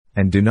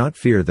And do not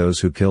fear those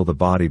who kill the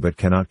body but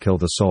cannot kill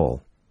the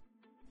soul.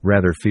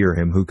 Rather fear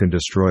him who can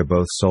destroy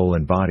both soul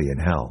and body in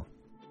hell.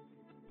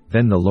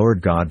 Then the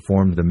Lord God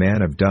formed the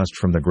man of dust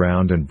from the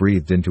ground and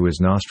breathed into his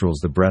nostrils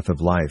the breath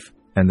of life,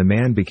 and the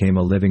man became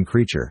a living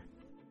creature.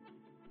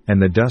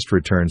 And the dust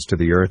returns to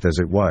the earth as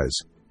it was,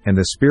 and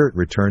the spirit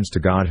returns to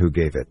God who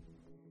gave it.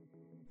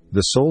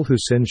 The soul who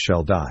sins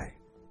shall die.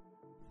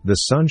 The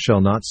Son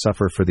shall not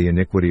suffer for the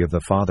iniquity of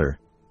the Father,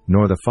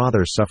 nor the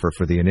Father suffer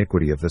for the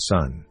iniquity of the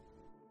Son.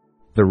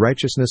 The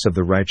righteousness of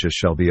the righteous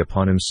shall be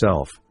upon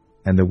himself,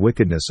 and the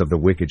wickedness of the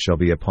wicked shall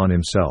be upon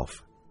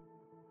himself.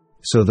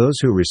 So those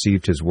who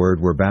received his word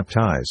were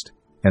baptized,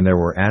 and there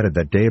were added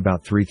that day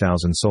about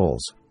 3,000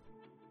 souls.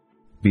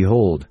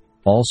 Behold,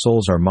 all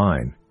souls are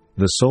mine,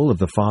 the soul of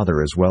the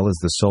Father as well as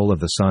the soul of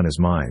the Son is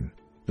mine.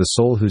 The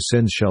soul who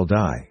sins shall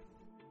die.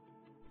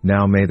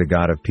 Now may the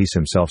God of peace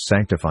himself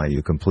sanctify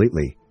you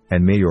completely,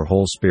 and may your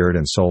whole spirit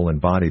and soul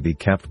and body be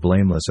kept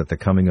blameless at the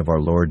coming of our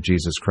Lord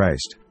Jesus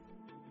Christ.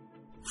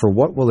 For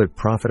what will it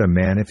profit a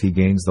man if he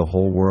gains the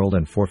whole world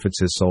and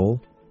forfeits his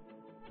soul?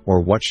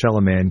 Or what shall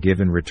a man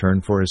give in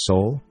return for his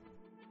soul?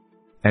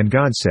 And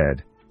God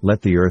said,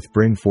 Let the earth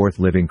bring forth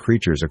living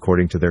creatures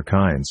according to their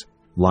kinds,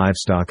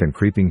 livestock and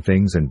creeping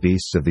things and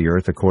beasts of the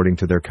earth according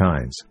to their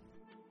kinds.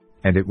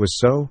 And it was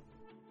so.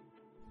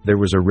 There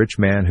was a rich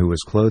man who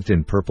was clothed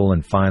in purple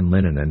and fine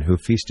linen and who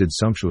feasted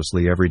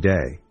sumptuously every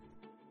day.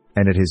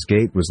 And at his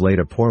gate was laid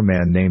a poor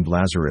man named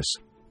Lazarus,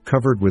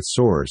 covered with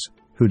sores,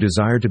 who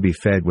desired to be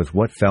fed with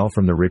what fell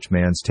from the rich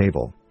man's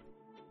table.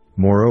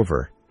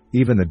 Moreover,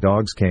 even the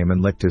dogs came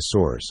and licked his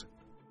sores.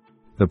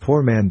 The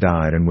poor man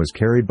died and was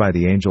carried by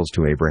the angels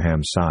to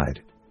Abraham's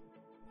side.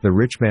 The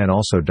rich man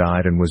also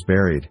died and was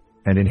buried,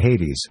 and in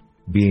Hades,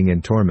 being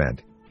in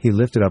torment, he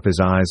lifted up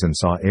his eyes and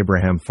saw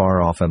Abraham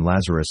far off and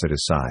Lazarus at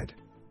his side.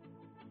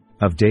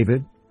 Of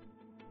David?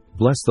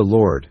 Bless the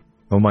Lord,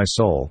 O my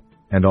soul,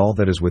 and all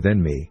that is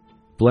within me,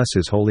 bless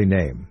his holy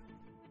name.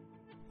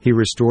 He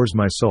restores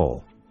my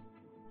soul.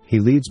 He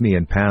leads me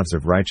in paths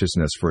of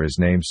righteousness for his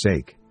name's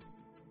sake.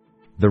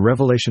 The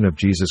revelation of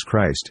Jesus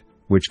Christ,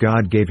 which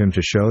God gave him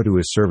to show to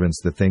his servants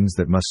the things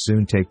that must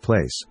soon take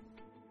place.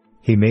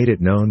 He made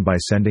it known by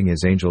sending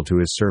his angel to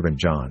his servant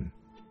John.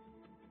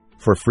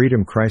 For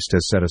freedom Christ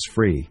has set us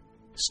free.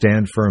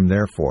 Stand firm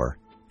therefore,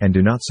 and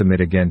do not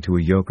submit again to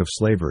a yoke of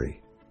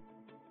slavery.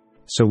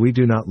 So we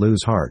do not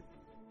lose heart.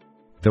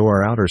 Though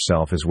our outer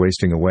self is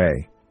wasting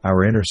away,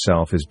 our inner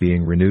self is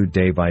being renewed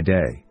day by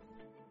day.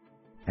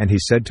 And he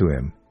said to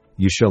him,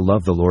 You shall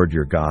love the Lord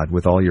your God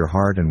with all your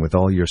heart and with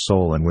all your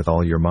soul and with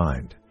all your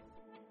mind.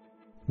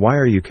 Why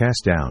are you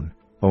cast down,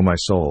 O my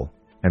soul,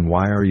 and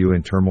why are you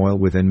in turmoil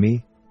within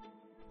me?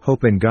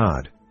 Hope in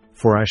God,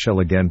 for I shall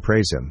again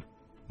praise him,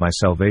 my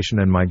salvation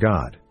and my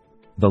God.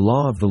 The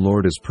law of the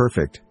Lord is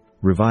perfect,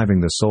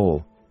 reviving the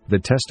soul. The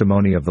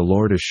testimony of the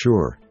Lord is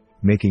sure,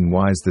 making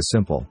wise the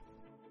simple.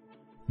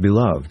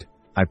 Beloved,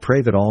 I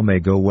pray that all may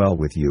go well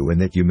with you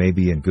and that you may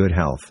be in good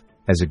health,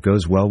 as it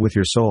goes well with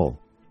your soul.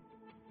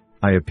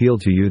 I appeal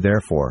to you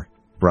therefore,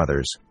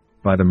 brothers,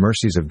 by the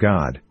mercies of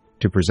God,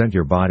 to present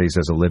your bodies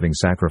as a living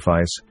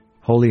sacrifice,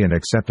 holy and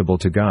acceptable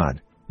to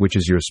God, which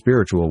is your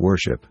spiritual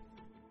worship.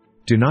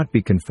 Do not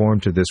be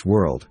conformed to this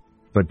world,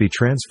 but be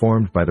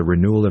transformed by the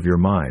renewal of your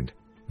mind,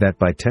 that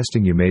by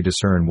testing you may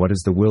discern what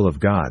is the will of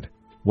God,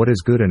 what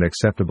is good and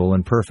acceptable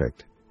and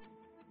perfect.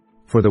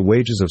 For the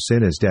wages of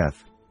sin is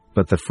death,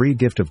 but the free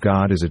gift of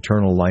God is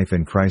eternal life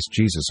in Christ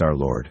Jesus our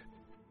Lord.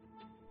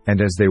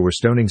 And as they were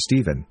stoning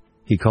Stephen,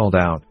 he called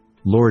out,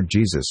 Lord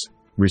Jesus,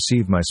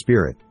 receive my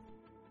spirit.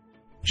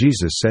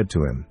 Jesus said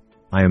to him,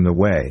 I am the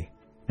way,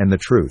 and the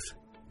truth,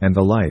 and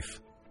the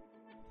life.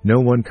 No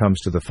one comes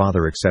to the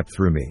Father except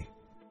through me.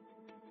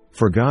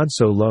 For God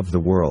so loved the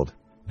world,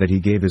 that he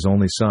gave his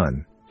only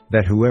Son,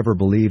 that whoever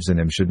believes in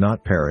him should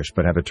not perish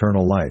but have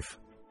eternal life.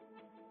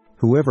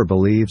 Whoever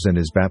believes and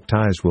is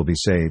baptized will be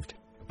saved,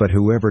 but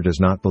whoever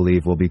does not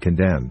believe will be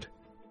condemned.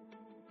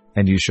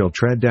 And you shall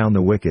tread down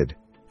the wicked,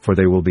 for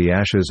they will be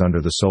ashes under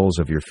the soles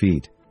of your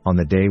feet, on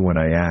the day when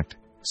I act,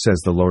 says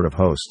the Lord of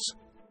hosts.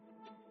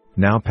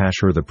 Now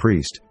Pashur the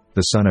priest,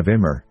 the son of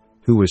Immer,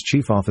 who was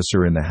chief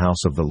officer in the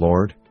house of the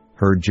Lord,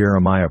 heard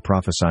Jeremiah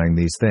prophesying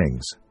these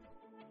things.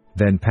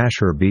 Then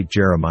Pashur beat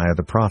Jeremiah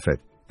the prophet,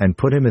 and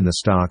put him in the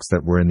stocks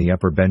that were in the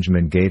upper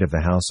Benjamin gate of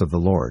the house of the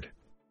Lord.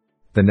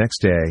 The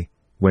next day,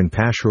 when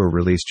Pashur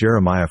released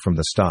Jeremiah from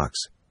the stocks,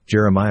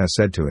 Jeremiah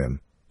said to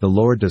him, The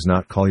Lord does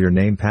not call your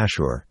name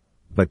Pashur,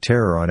 but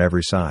terror on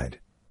every side.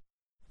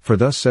 For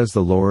thus says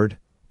the Lord,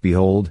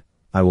 Behold,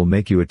 I will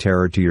make you a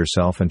terror to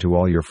yourself and to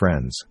all your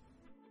friends.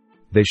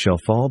 They shall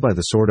fall by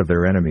the sword of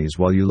their enemies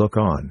while you look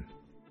on.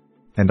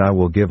 And I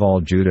will give all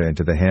Judah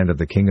into the hand of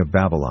the king of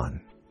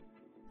Babylon.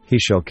 He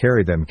shall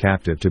carry them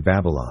captive to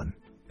Babylon,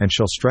 and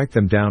shall strike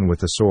them down with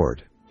the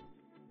sword.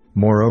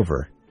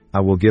 Moreover,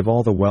 I will give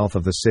all the wealth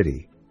of the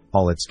city,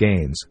 all its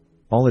gains,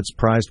 all its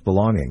prized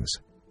belongings,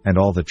 and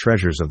all the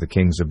treasures of the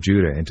kings of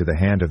Judah into the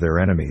hand of their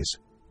enemies,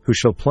 who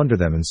shall plunder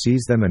them and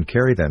seize them and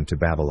carry them to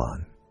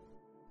Babylon.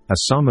 A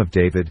psalm of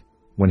David,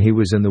 when he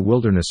was in the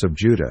wilderness of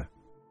Judah.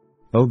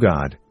 O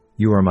God,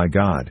 you are my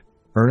God.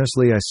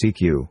 Earnestly I seek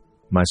you.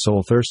 My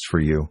soul thirsts for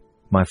you.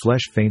 My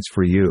flesh faints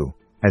for you,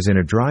 as in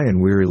a dry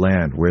and weary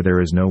land where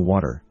there is no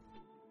water.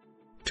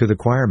 To the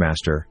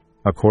choirmaster,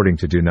 according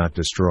to Do Not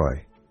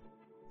Destroy.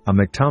 A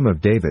miktam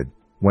of David,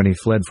 when he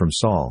fled from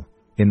Saul,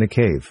 in the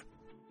cave.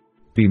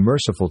 Be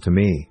merciful to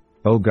me,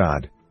 O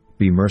God,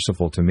 be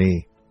merciful to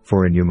me,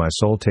 for in you my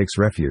soul takes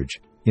refuge.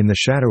 In the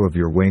shadow of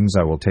your wings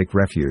I will take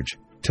refuge,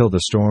 till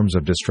the storms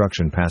of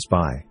destruction pass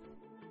by.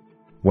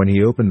 When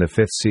he opened the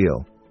fifth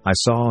seal, I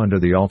saw under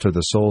the altar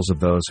the souls of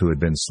those who had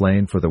been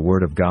slain for the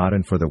word of God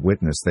and for the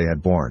witness they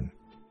had borne.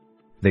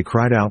 They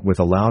cried out with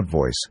a loud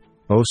voice,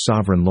 O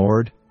sovereign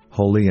Lord,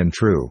 holy and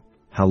true,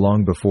 how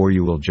long before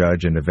you will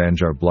judge and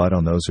avenge our blood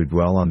on those who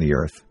dwell on the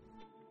earth?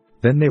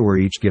 Then they were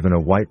each given a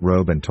white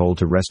robe and told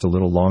to rest a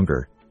little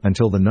longer,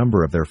 until the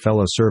number of their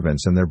fellow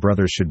servants and their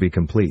brothers should be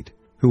complete,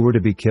 who were to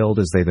be killed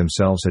as they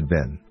themselves had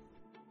been.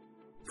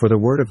 For the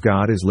word of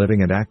God is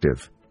living and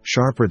active,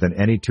 sharper than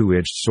any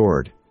two-edged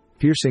sword,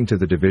 piercing to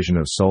the division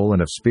of soul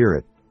and of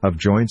spirit, of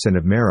joints and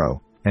of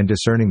marrow, and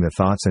discerning the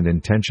thoughts and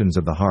intentions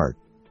of the heart.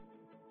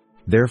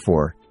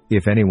 Therefore,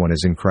 if anyone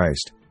is in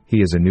Christ,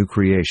 he is a new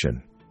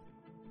creation.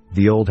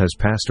 The old has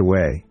passed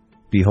away,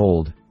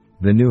 behold,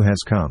 the new has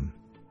come.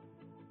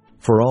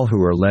 For all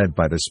who are led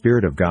by the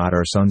Spirit of God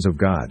are sons of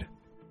God.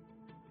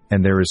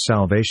 And there is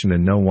salvation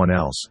in no one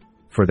else,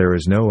 for there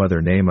is no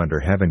other name under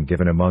heaven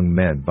given among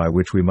men by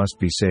which we must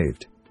be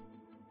saved.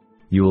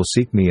 You will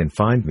seek me and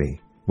find me,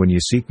 when you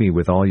seek me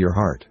with all your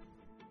heart.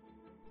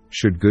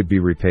 Should good be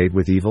repaid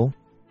with evil?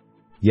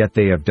 Yet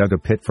they have dug a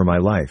pit for my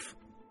life.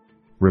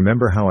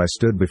 Remember how I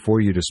stood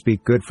before you to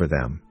speak good for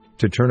them,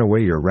 to turn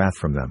away your wrath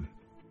from them.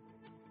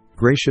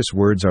 Gracious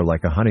words are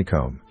like a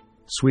honeycomb,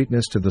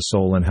 sweetness to the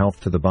soul and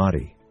health to the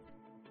body.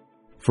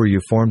 For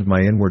you formed my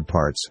inward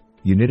parts,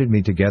 you knitted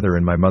me together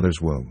in my mother's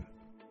womb.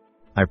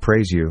 I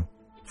praise you,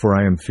 for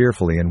I am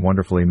fearfully and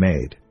wonderfully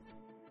made.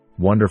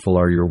 Wonderful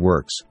are your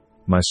works,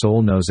 my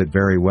soul knows it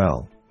very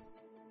well.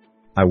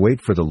 I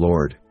wait for the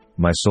Lord,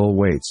 my soul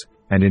waits,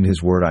 and in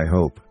his word I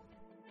hope.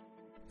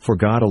 For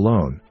God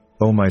alone,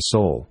 O my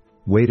soul,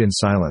 wait in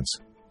silence,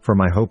 for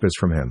my hope is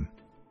from him.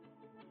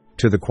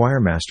 To the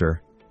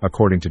choirmaster,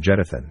 according to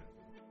Jeduthun.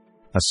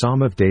 A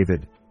psalm of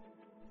David.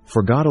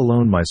 For God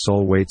alone my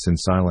soul waits in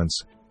silence,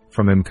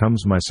 from him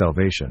comes my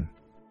salvation.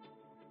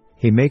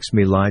 He makes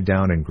me lie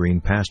down in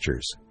green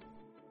pastures.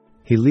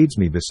 He leads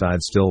me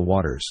beside still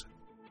waters.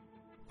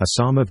 A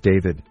psalm of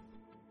David.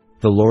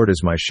 The Lord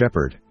is my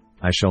shepherd,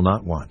 I shall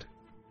not want.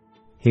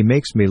 He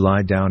makes me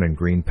lie down in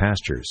green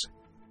pastures.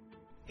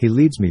 He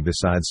leads me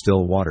beside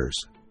still waters.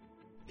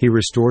 He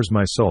restores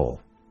my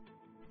soul.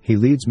 He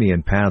leads me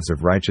in paths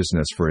of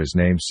righteousness for his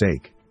name's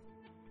sake.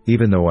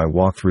 Even though I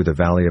walk through the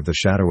valley of the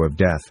shadow of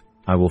death,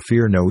 I will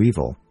fear no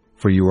evil,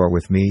 for you are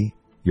with me,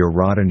 your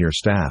rod and your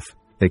staff,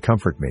 they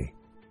comfort me.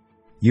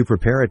 You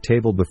prepare a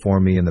table before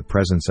me in the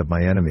presence of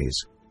my enemies.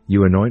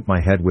 You anoint my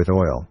head with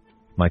oil.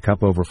 My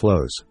cup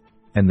overflows.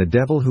 And the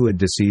devil who had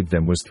deceived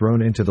them was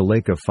thrown into the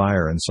lake of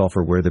fire and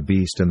sulfur where the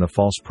beast and the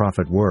false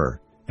prophet were,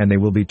 and they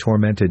will be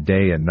tormented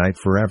day and night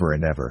forever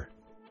and ever.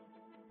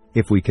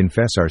 If we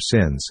confess our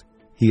sins,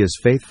 he is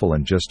faithful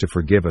and just to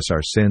forgive us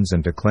our sins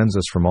and to cleanse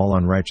us from all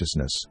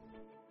unrighteousness.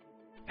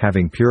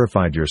 Having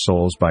purified your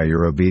souls by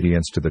your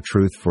obedience to the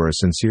truth for a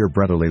sincere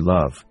brotherly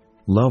love,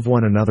 love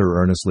one another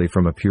earnestly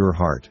from a pure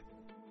heart.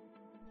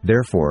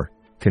 Therefore,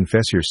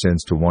 confess your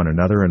sins to one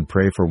another and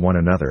pray for one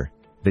another,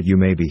 that you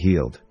may be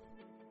healed.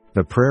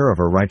 The prayer of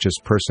a righteous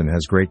person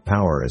has great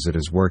power as it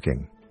is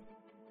working.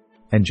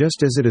 And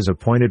just as it is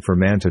appointed for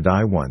man to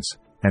die once,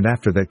 and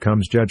after that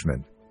comes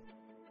judgment.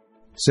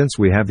 Since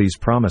we have these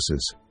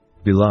promises,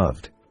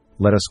 beloved,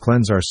 let us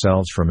cleanse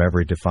ourselves from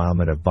every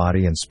defilement of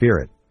body and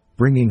spirit,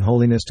 bringing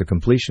holiness to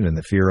completion in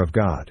the fear of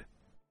God.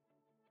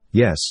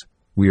 Yes,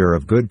 we are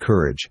of good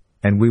courage,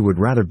 and we would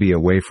rather be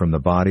away from the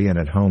body and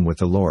at home with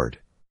the Lord.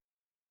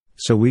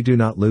 So we do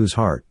not lose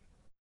heart.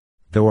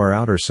 Though our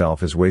outer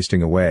self is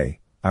wasting away,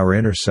 our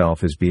inner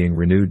self is being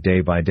renewed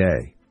day by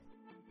day.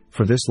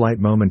 For this light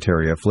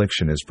momentary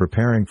affliction is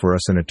preparing for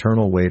us an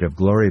eternal weight of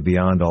glory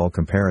beyond all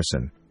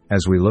comparison,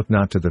 as we look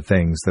not to the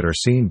things that are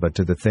seen but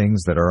to the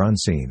things that are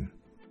unseen.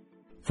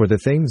 For the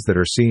things that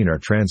are seen are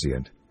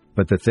transient,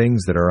 but the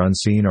things that are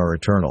unseen are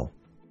eternal.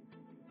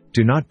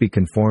 Do not be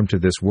conformed to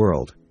this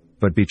world,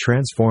 but be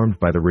transformed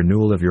by the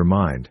renewal of your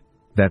mind,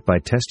 that by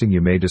testing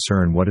you may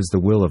discern what is the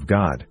will of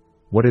God,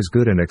 what is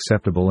good and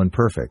acceptable and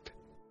perfect.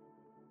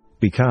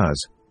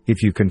 Because,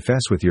 if you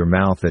confess with your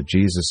mouth that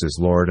Jesus is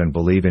Lord and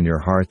believe in your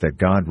heart that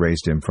God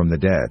raised him from the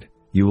dead,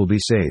 you will be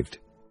saved.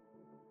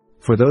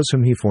 For those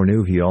whom he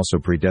foreknew he also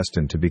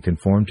predestined to be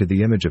conformed to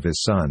the image of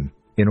his Son,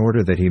 in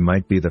order that he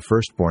might be the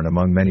firstborn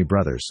among many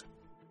brothers.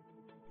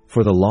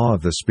 For the law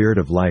of the Spirit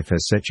of life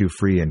has set you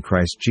free in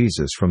Christ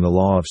Jesus from the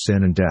law of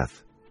sin and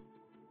death.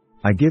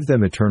 I give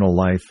them eternal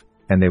life,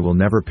 and they will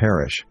never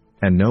perish,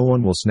 and no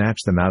one will snatch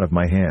them out of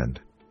my hand.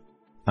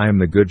 I am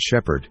the good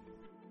shepherd.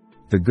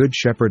 The good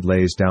shepherd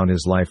lays down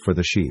his life for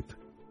the sheep.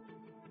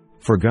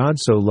 For God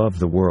so loved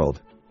the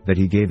world, that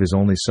he gave his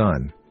only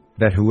Son,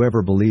 that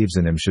whoever believes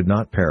in him should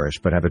not perish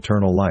but have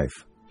eternal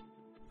life.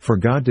 For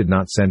God did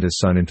not send his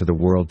Son into the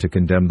world to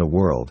condemn the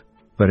world,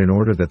 but in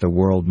order that the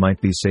world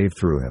might be saved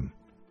through him.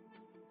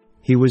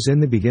 He was in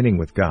the beginning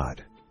with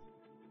God.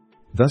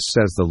 Thus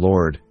says the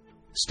Lord,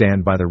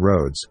 stand by the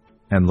roads,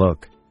 and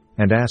look,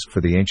 and ask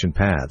for the ancient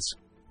paths,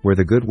 where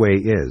the good way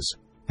is,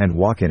 and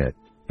walk in it,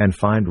 and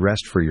find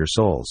rest for your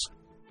souls.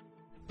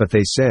 But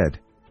they said,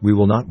 we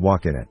will not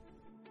walk in it.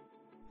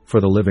 For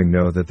the living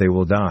know that they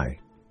will die,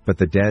 but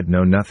the dead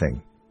know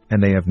nothing,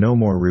 and they have no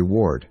more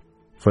reward,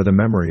 for the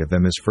memory of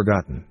them is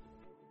forgotten.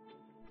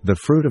 The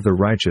fruit of the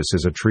righteous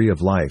is a tree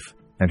of life,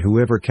 and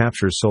whoever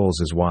captures souls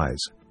is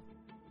wise.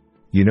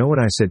 You know when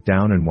I sit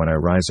down and when I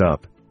rise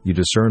up, you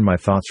discern my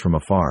thoughts from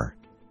afar.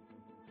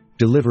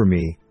 Deliver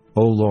me,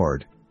 O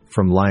Lord,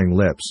 from lying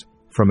lips,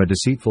 from a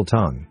deceitful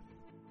tongue.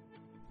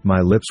 My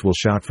lips will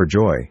shout for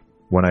joy,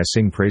 when I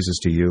sing praises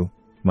to you,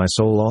 my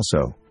soul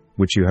also,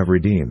 which you have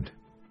redeemed.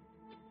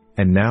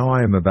 And now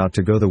I am about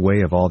to go the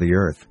way of all the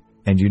earth,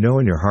 and you know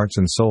in your hearts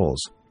and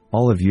souls,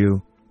 all of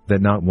you,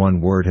 that not one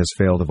word has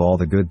failed of all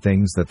the good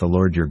things that the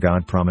Lord your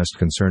God promised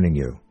concerning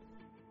you.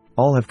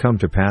 All have come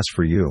to pass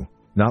for you,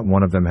 not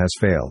one of them has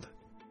failed.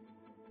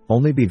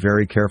 Only be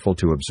very careful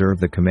to observe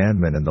the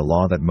commandment and the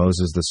law that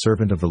Moses the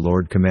servant of the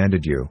Lord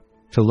commanded you,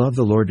 to love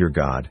the Lord your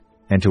God,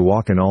 and to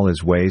walk in all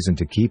his ways and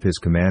to keep his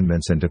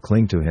commandments and to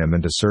cling to him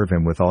and to serve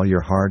him with all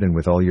your heart and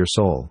with all your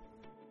soul.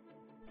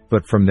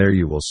 But from there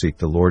you will seek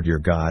the Lord your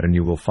God and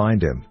you will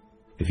find him,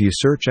 if you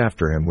search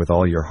after him with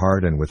all your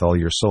heart and with all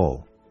your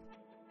soul.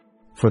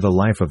 For the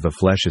life of the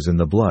flesh is in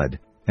the blood,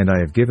 and I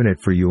have given it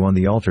for you on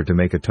the altar to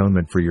make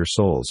atonement for your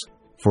souls,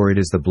 for it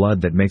is the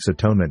blood that makes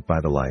atonement by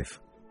the life.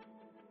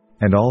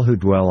 And all who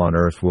dwell on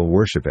earth will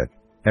worship it,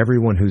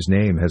 everyone whose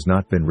name has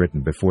not been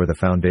written before the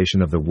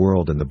foundation of the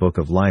world in the book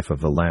of life of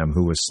the Lamb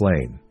who was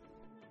slain.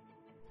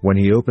 When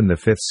he opened the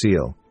fifth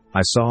seal,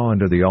 I saw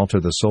under the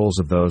altar the souls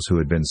of those who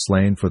had been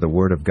slain for the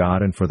word of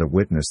God and for the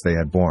witness they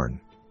had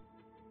borne.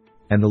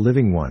 And the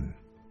living one.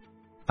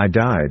 I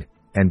died,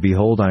 and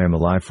behold I am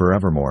alive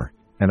forevermore,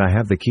 and I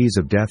have the keys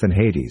of death and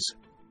Hades.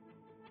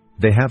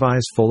 They have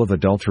eyes full of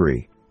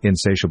adultery,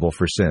 insatiable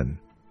for sin.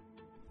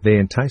 They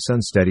entice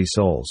unsteady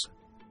souls.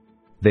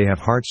 They have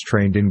hearts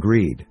trained in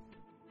greed.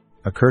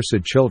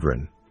 Accursed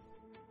children.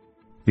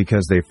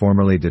 Because they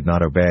formerly did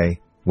not obey,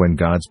 when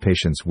God's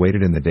patience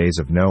waited in the days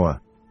of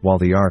Noah, while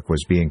the ark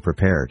was being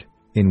prepared,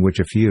 in which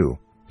a few,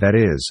 that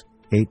is,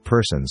 8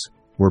 persons,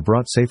 were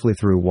brought safely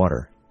through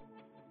water.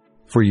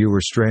 For you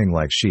were straying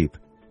like sheep,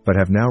 but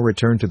have now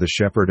returned to the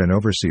shepherd and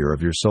overseer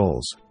of your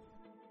souls,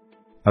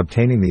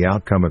 obtaining the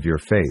outcome of your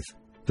faith,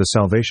 the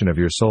salvation of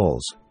your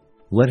souls.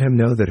 Let him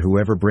know that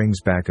whoever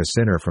brings back a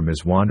sinner from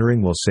his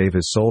wandering will save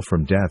his soul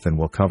from death and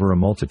will cover a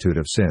multitude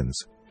of sins.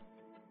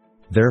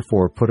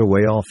 Therefore put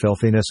away all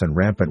filthiness and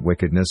rampant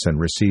wickedness and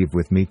receive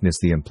with meekness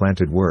the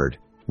implanted word,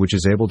 which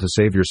is able to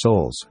save your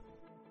souls.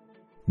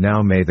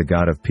 Now may the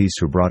God of peace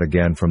who brought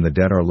again from the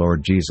dead our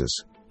Lord Jesus,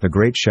 the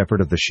great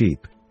shepherd of the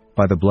sheep,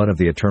 by the blood of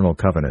the eternal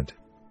covenant.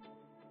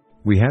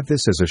 We have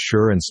this as a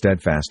sure and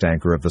steadfast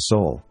anchor of the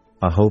soul,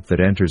 a hope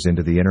that enters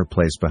into the inner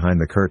place behind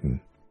the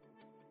curtain.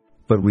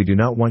 But we do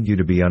not want you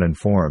to be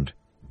uninformed,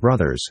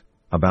 brothers,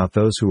 about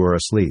those who are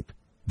asleep,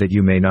 that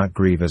you may not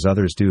grieve as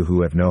others do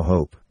who have no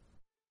hope.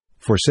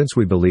 For since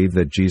we believe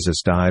that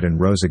Jesus died and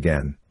rose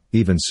again,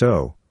 even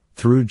so,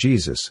 through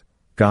Jesus,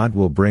 God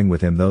will bring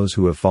with him those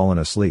who have fallen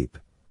asleep.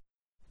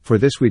 For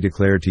this we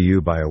declare to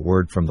you by a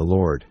word from the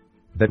Lord,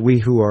 that we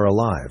who are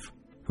alive,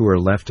 who are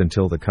left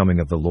until the coming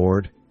of the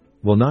Lord,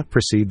 will not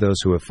precede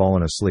those who have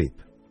fallen asleep.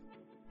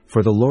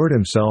 For the Lord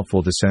himself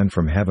will descend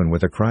from heaven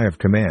with a cry of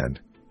command,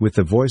 with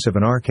the voice of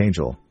an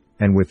archangel,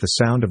 and with the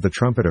sound of the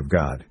trumpet of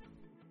God.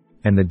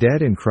 And the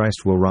dead in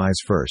Christ will rise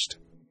first.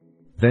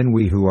 Then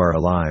we who are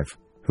alive,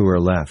 who are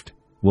left,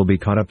 will be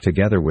caught up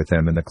together with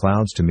them in the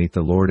clouds to meet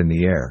the Lord in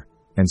the air,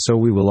 and so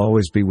we will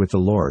always be with the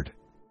Lord.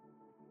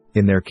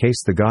 In their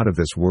case the God of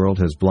this world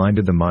has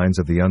blinded the minds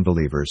of the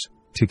unbelievers,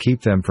 to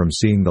keep them from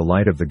seeing the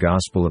light of the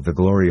gospel of the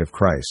glory of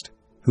Christ,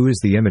 who is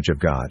the image of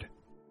God.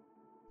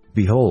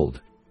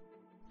 Behold,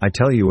 I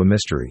tell you a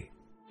mystery.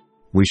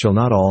 We shall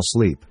not all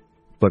sleep,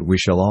 but we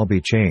shall all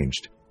be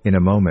changed, in a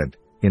moment,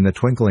 in the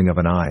twinkling of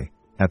an eye,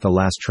 at the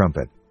last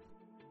trumpet.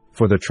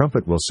 For the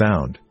trumpet will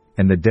sound,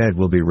 and the dead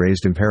will be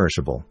raised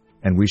imperishable,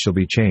 and we shall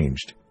be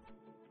changed.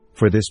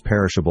 For this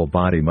perishable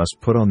body must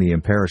put on the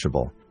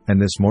imperishable, and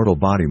this mortal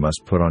body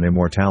must put on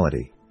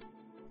immortality.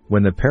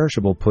 When the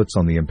perishable puts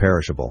on the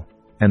imperishable,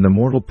 and the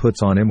mortal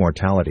puts on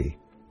immortality,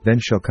 then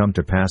shall come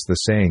to pass the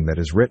saying that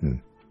is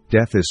written,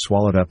 Death is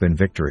swallowed up in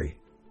victory.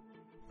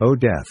 O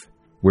death,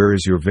 where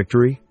is your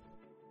victory?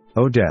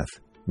 O death,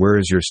 where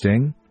is your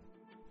sting?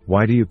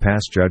 Why do you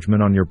pass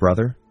judgment on your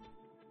brother?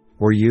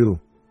 Or you,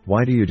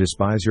 why do you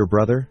despise your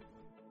brother?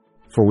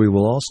 For we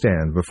will all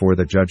stand before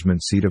the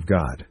judgment seat of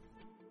God.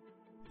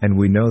 And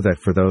we know that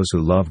for those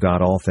who love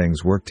God all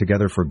things work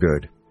together for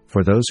good,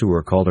 for those who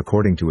are called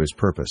according to his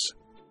purpose.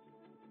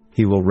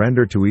 He will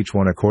render to each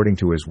one according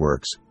to his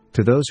works,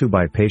 to those who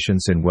by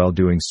patience in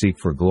well-doing seek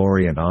for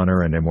glory and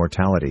honor and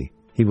immortality,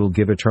 he will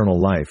give eternal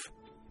life.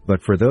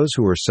 But for those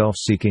who are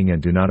self-seeking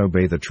and do not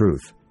obey the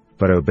truth,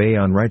 but obey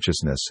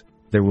unrighteousness,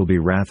 there will be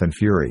wrath and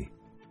fury.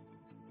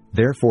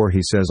 Therefore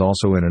he says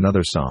also in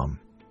another psalm,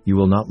 "You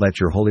will not let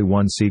your Holy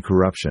One see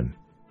corruption."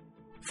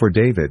 For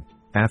David,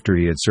 after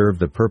he had served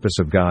the purpose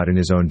of God in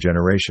his own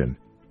generation,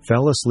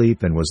 fell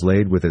asleep and was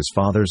laid with his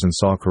fathers and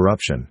saw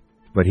corruption,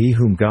 but he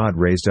whom God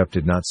raised up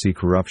did not see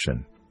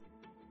corruption.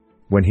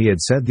 When he had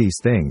said these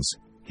things,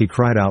 he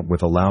cried out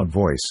with a loud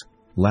voice,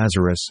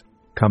 "Lazarus,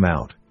 come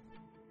out."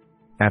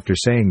 After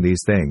saying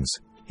these things,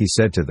 he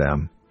said to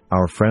them,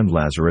 "Our friend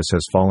Lazarus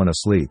has fallen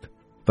asleep,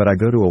 but I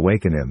go to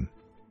awaken him."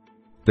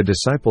 The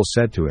disciples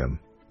said to him,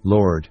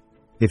 "Lord,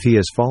 if he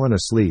has fallen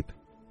asleep,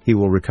 he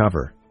will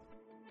recover."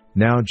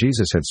 Now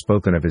Jesus had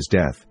spoken of his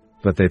death,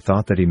 but they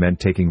thought that he meant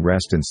taking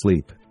rest and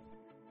sleep.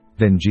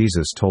 Then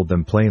Jesus told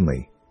them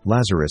plainly,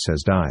 "Lazarus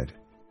has died."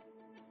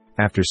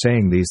 After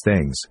saying these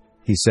things,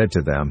 he said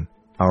to them,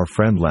 "Our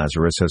friend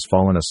Lazarus has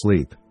fallen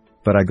asleep,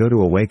 but I go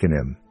to awaken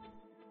him."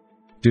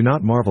 Do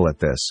not marvel at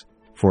this,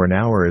 for an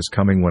hour is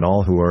coming when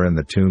all who are in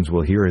the tombs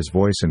will hear his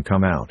voice and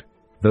come out,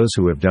 those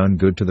who have done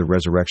good to the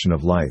resurrection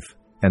of life,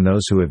 and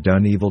those who have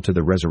done evil to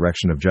the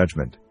resurrection of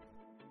judgment.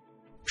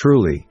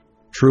 Truly,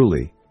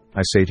 truly,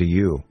 I say to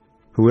you,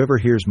 whoever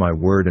hears my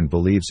word and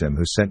believes him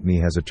who sent me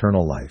has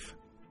eternal life.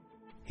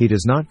 He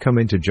does not come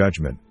into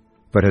judgment,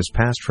 but has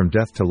passed from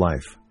death to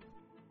life.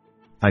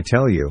 I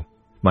tell you,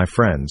 my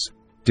friends,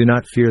 do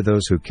not fear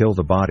those who kill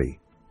the body,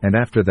 and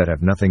after that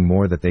have nothing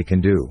more that they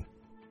can do.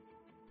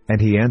 And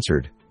he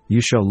answered,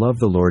 "You shall love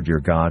the Lord your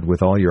God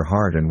with all your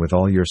heart and with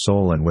all your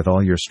soul and with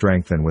all your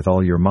strength and with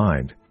all your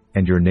mind,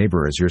 and your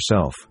neighbor as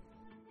yourself.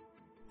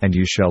 And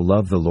you shall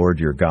love the Lord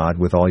your God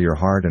with all your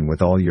heart and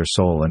with all your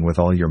soul and with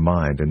all your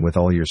mind and with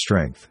all your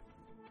strength."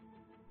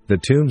 The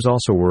tombs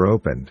also were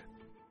opened,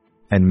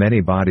 and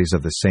many bodies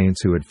of the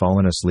saints who had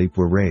fallen asleep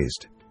were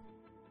raised.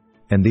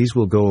 And these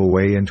will go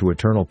away into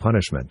eternal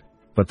punishment,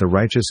 but the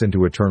righteous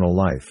into eternal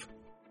life.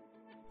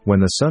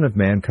 When the Son of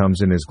Man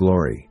comes in his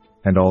glory,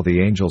 and all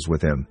the angels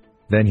with him,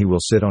 then he will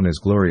sit on his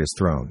glorious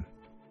throne.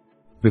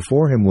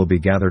 Before him will be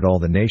gathered all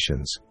the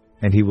nations,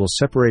 and he will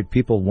separate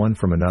people one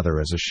from another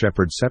as a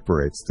shepherd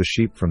separates the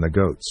sheep from the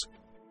goats.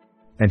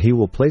 And he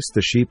will place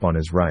the sheep on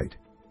his right,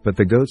 but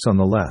the goats on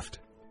the left.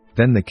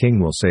 Then the king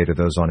will say to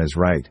those on his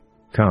right,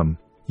 "Come,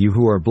 you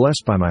who are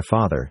blessed by my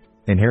Father,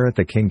 inherit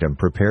the kingdom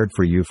prepared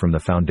for you from the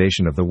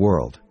foundation of the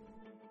world.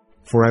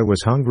 For I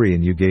was hungry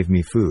and you gave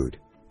me food,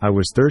 I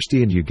was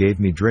thirsty and you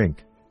gave me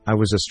drink, I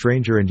was a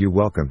stranger and you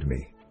welcomed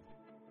me."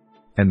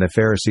 And the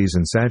Pharisees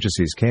and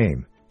Sadducees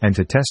came, and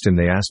to test him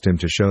they asked him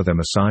to show them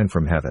a sign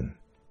from heaven.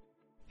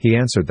 He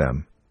answered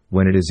them,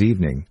 "When it is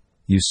evening,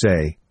 you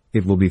say,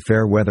 'It will be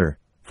fair weather,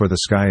 for the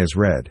sky is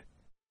red.'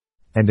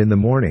 And in the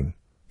morning,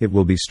 'It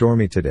will be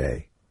stormy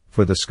today,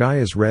 for the sky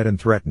is red and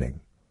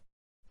threatening.'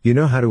 You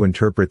know how to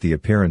interpret the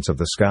appearance of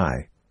the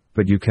sky,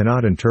 but you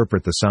cannot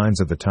interpret the signs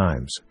of the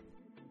times.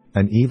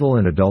 An evil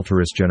and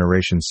adulterous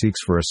generation seeks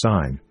for a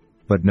sign,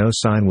 but no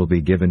sign will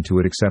be given to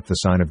it except the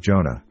sign of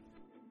Jonah."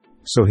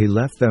 So he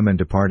left them and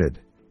departed.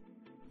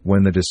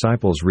 When the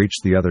disciples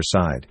reached the other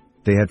side,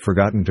 they had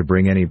forgotten to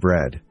bring any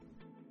bread.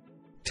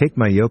 "Take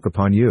my yoke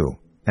upon you,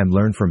 and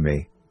learn from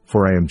me,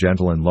 for I am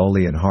gentle and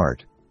lowly in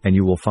heart, and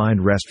you will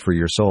find rest for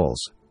your souls.